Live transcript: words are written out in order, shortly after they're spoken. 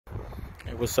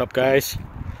Hey, what's up, guys?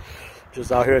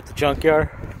 Just out here at the junkyard.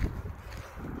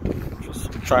 Just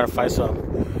trying to find some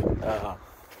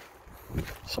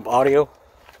audio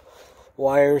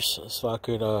wires so I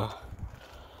could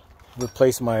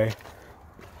replace my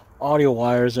audio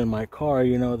wires in my car.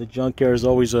 You know, the junkyard is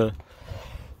always a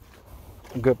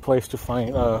good place to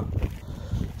find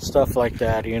stuff like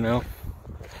that, you know.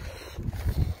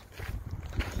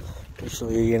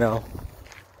 Usually, you know,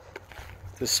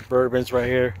 the Suburbans right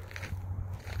here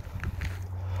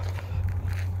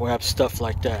will have stuff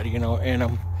like that, you know, in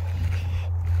them.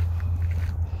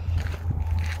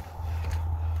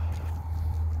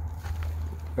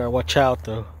 Gotta watch out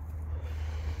though.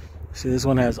 See, this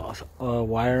one has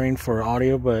wiring for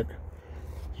audio, but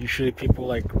usually people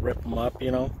like rip them up, you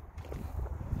know.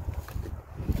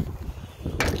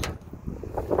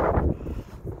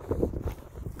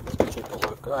 Let's take a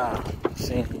look.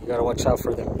 See, you gotta watch out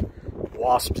for them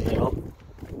wasps, you know.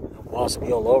 The wasps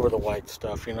be all over the white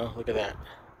stuff, you know. Look at that.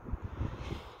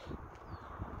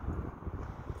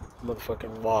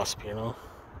 Motherfucking wasp, you know.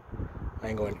 I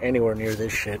ain't going anywhere near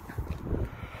this shit.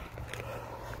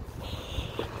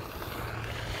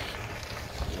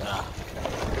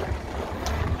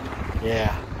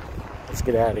 Yeah, let's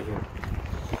get out of here.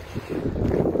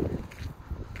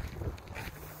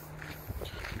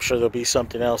 I'm sure there'll be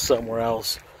something else somewhere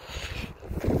else.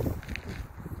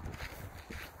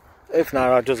 If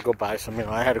not, I'll just go buy some. You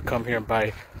know, I had to come here and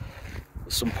buy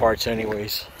some parts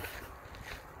anyways.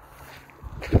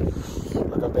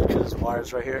 Look, I bet you there's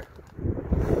wires right here.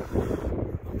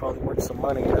 Probably worth some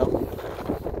money, you know.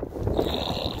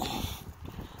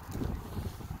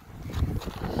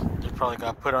 Probably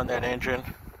got put on that engine,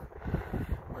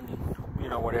 or, you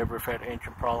know, whatever, if it had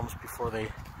engine problems before they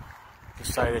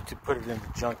decided to put it in the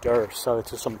junkyard or sell it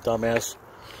to some dumbass,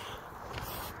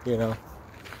 you know.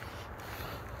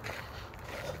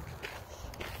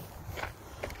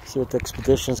 See what the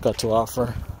Expedition's got to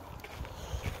offer.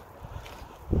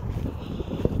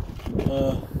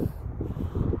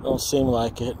 Don't seem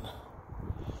like it.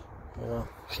 You know,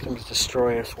 seems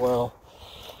destroyed as well.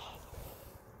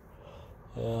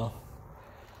 Yeah.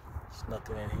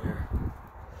 Nothing in here.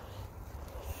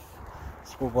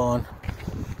 Let's move on.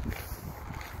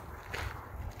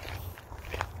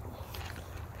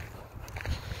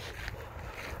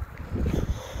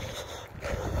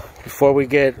 Before we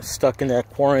get stuck in that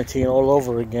quarantine all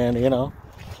over again, you know,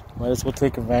 might as well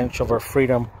take advantage of our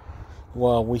freedom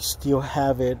while we still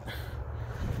have it,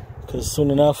 because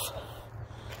soon enough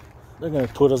they're gonna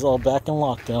put us all back in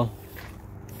lockdown.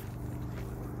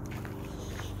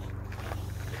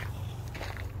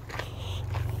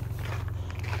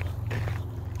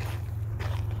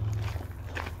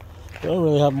 They don't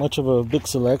really have much of a big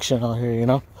selection out here, you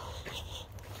know.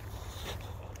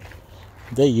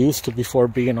 They used to before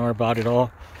B&R bought it all.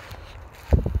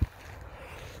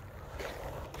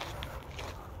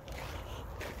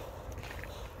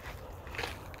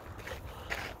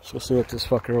 Let's go see what this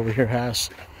fucker over here has.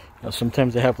 You know,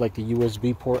 sometimes they have like the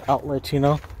USB port outlets, you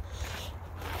know.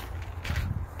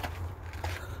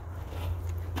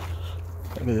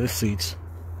 Look at these seats.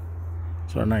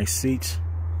 These are nice seats.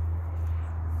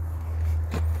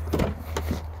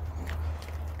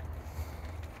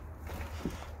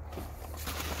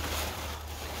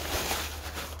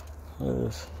 Look at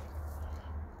this.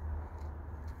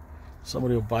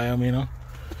 Somebody will buy them, you know.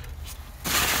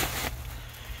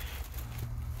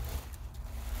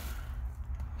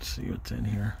 Let's see what's in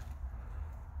here.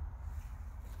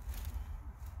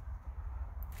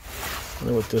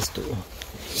 Look what this do.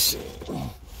 Let's see.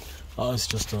 Oh, it's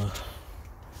just a,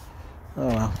 I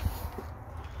don't know.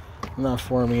 Not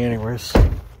for me anyways. See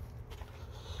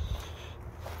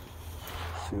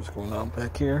what's going on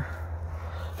back here.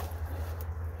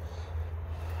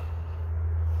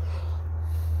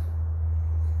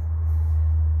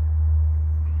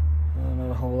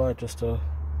 Not a whole lot, just a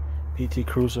PT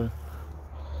Cruiser.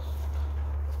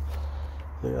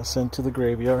 They got sent to the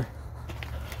graveyard.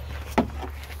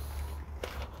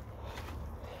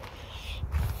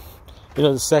 You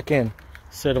know, the second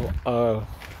set of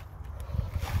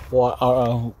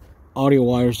audio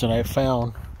wires that I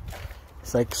found,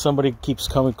 it's like somebody keeps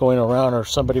going around, or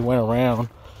somebody went around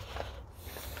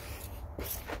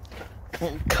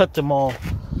and cut them all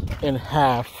in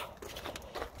half,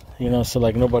 you know, so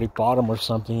like nobody bought them or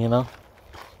something, you know.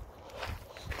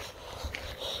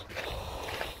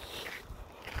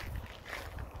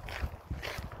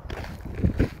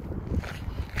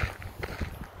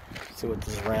 Let's see what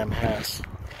this Ram has.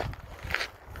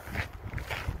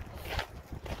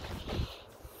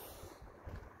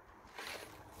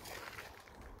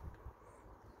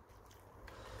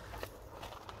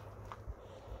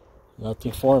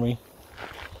 Nothing for me.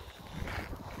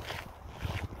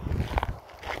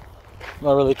 I'm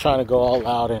not really trying to go all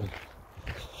out and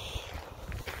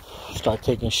start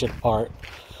taking shit apart.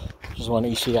 Just want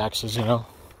easy access, you know.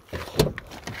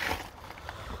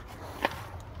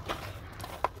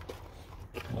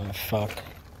 Oh fuck.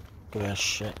 Look at that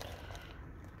shit.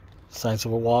 Signs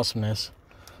of a wasp nest.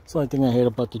 It's the only thing I hate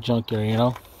about the junkyard, you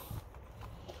know.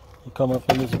 You come up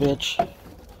in this bitch.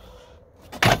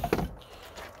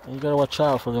 And you gotta watch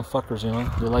out for them fuckers, you know.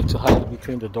 They like to hide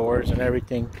between the doors and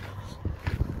everything.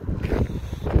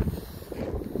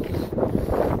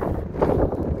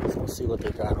 Let's see what they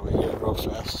got over here real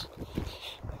fast.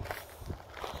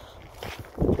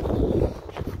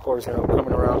 Of course, you know,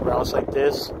 coming around grounds like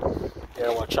this, you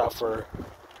gotta watch out for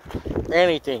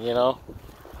anything, you know.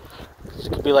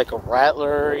 It could be like a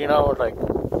rattler, you know, or like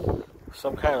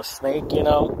some kind of snake, you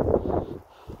know.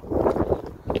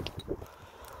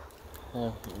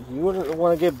 Yeah, you wouldn't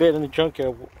want to get bit in the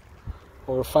junkyard.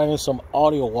 We're finding some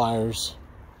audio wires.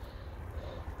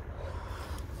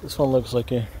 This one looks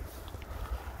like a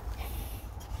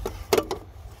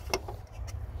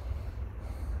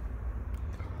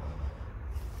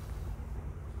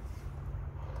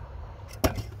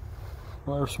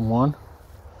there's one.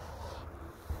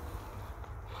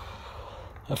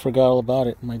 I forgot all about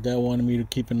it. My dad wanted me to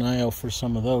keep an eye out for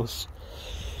some of those.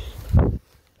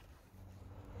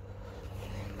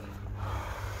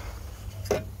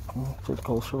 Take a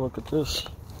closer look at this.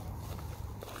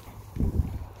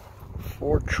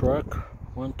 Ford truck.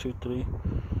 1, 2, 3.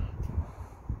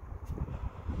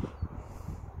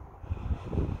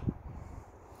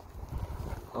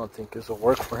 I don't think this will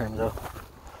work for him though.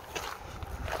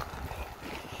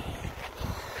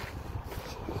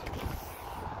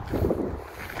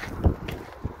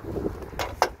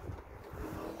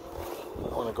 I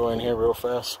want to go in here real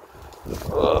fast.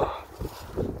 Ugh.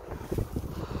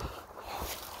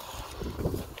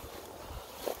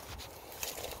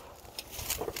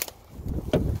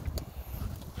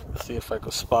 See if I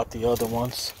could spot the other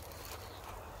ones.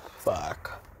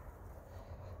 Fuck.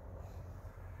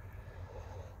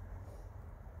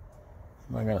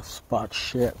 I'm not gonna spot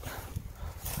shit.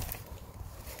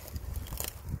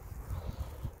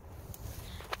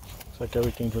 It's like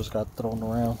everything just got thrown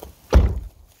around.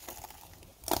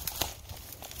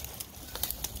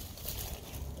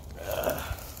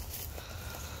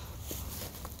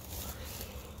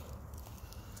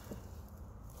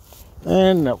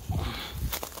 And no.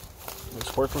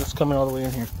 This worthless coming all the way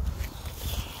in here.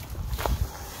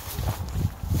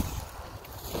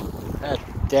 God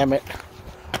damn it.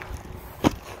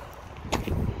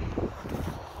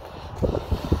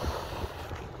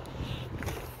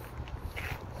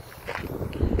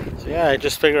 So yeah, I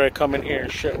just figured I'd come in here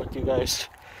and shit with you guys.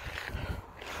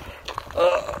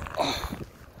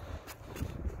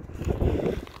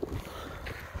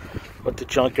 What the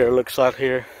junkyard looks like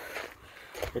here.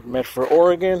 It's meant for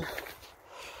Oregon.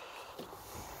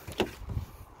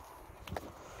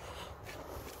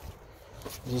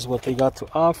 This is what they got to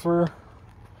offer.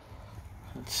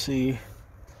 Let's see.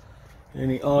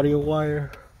 Any audio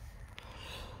wire?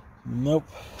 Nope.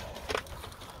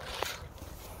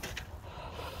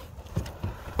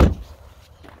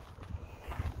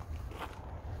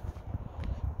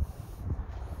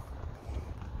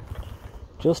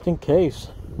 Just in case.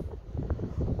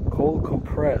 Cold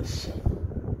compress.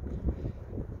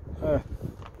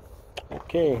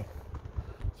 Okay.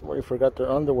 Somebody forgot their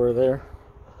underwear there.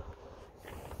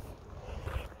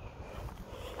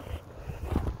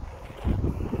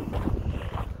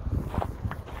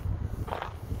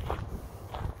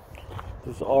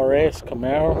 This is RS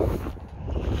Camaro.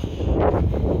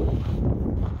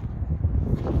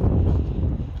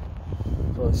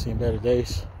 Probably seen better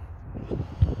days.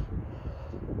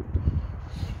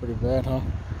 Pretty bad, huh?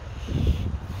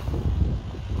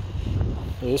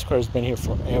 Yeah, this car's been here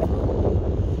forever.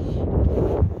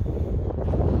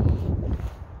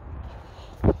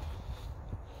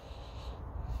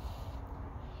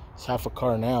 It's half a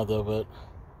car now, though, but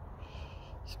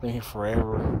it's been here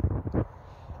forever.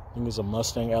 I think it's a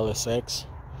Mustang LSX.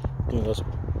 I think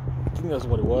that's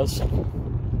what it was.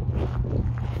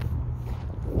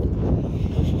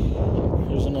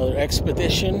 Here's another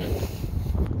Expedition.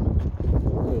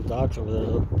 Little Dodge over there,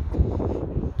 though.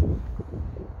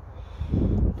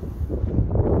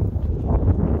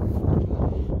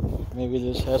 Maybe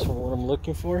this has what I'm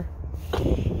looking for.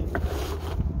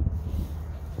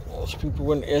 Most people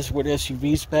with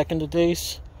SUVs back in the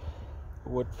days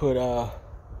would put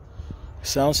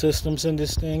sound systems in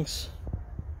these things.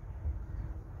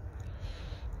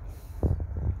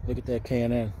 Look at that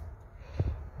K&N.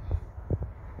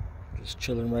 Just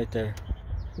chilling right there.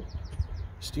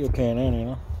 Steel can in, you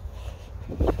know.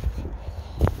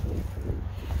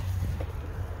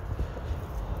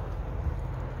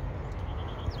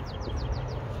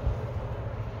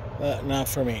 But not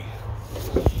for me.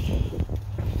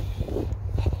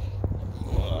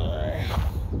 Alright.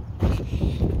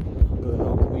 Good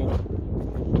old Camino.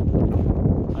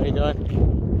 How you doing?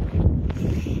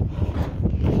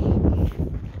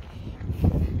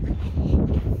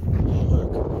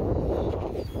 Look.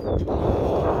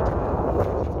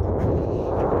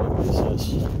 What is this?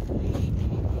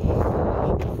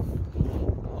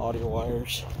 Audio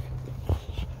wires.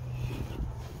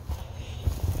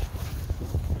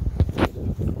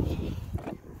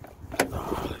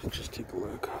 Just take a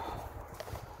look.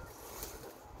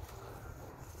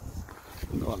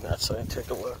 Go on that side and take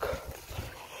a look.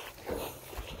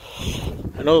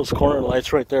 I know those corner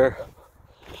lights right there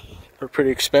are pretty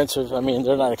expensive. I mean,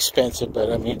 they're not expensive,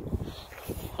 but I mean,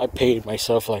 I paid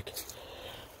myself like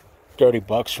 30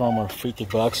 bucks for them, or 50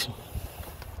 bucks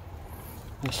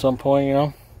at some point, you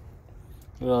know.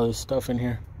 Look at all this stuff in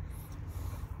here.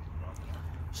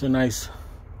 It's a nice,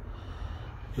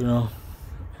 you know,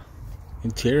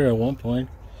 interior at one point.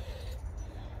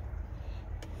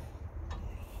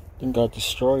 Didn't got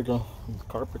destroyed though. The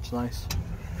carpet's nice.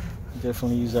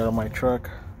 Definitely use that on my truck.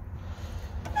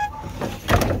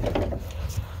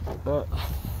 But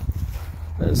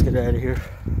let's get out of here.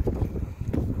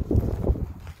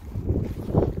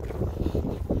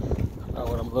 Not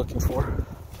what I'm looking for.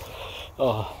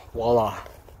 Oh, voila.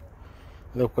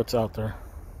 Look what's out there.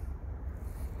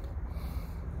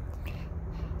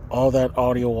 All that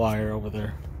audio wire over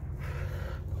there.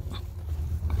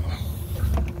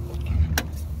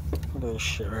 Look at this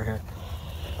shit right here.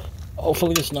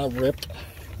 Hopefully it's not ripped.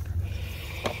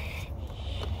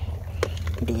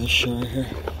 Look at this shit right here.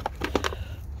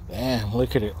 Damn,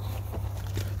 look at it.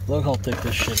 Look how thick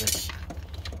this shit is.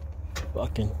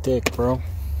 Fucking thick, bro.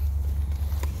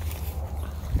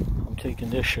 I'm taking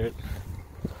this shit.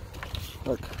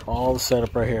 Look, all the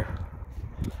setup right here.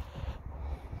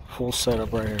 Full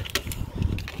setup right here.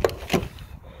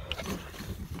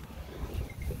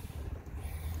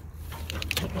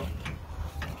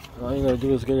 All you gotta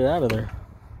do is get it out of there.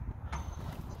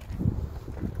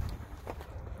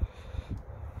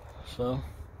 So,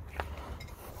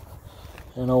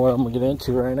 I don't know what I'm gonna get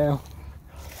into right now.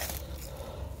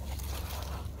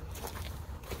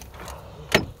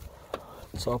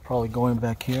 So I'll probably go in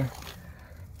back here.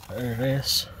 There it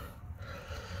is.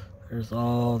 There's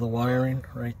all the wiring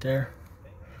right there.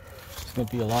 There's gonna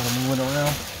be a lot of moving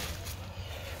around.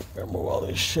 Gotta move all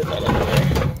this shit out of the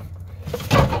way.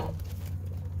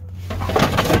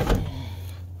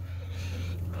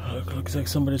 Looks like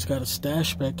somebody's got a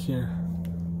stash back here.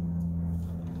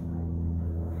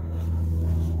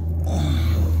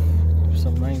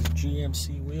 Some nice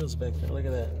GMC wheels back there. Look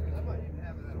at that.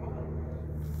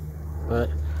 But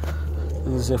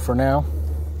this is it for now.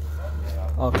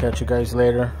 I'll catch you guys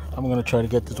later. I'm gonna try to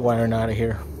get this wiring out of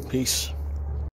here. Peace.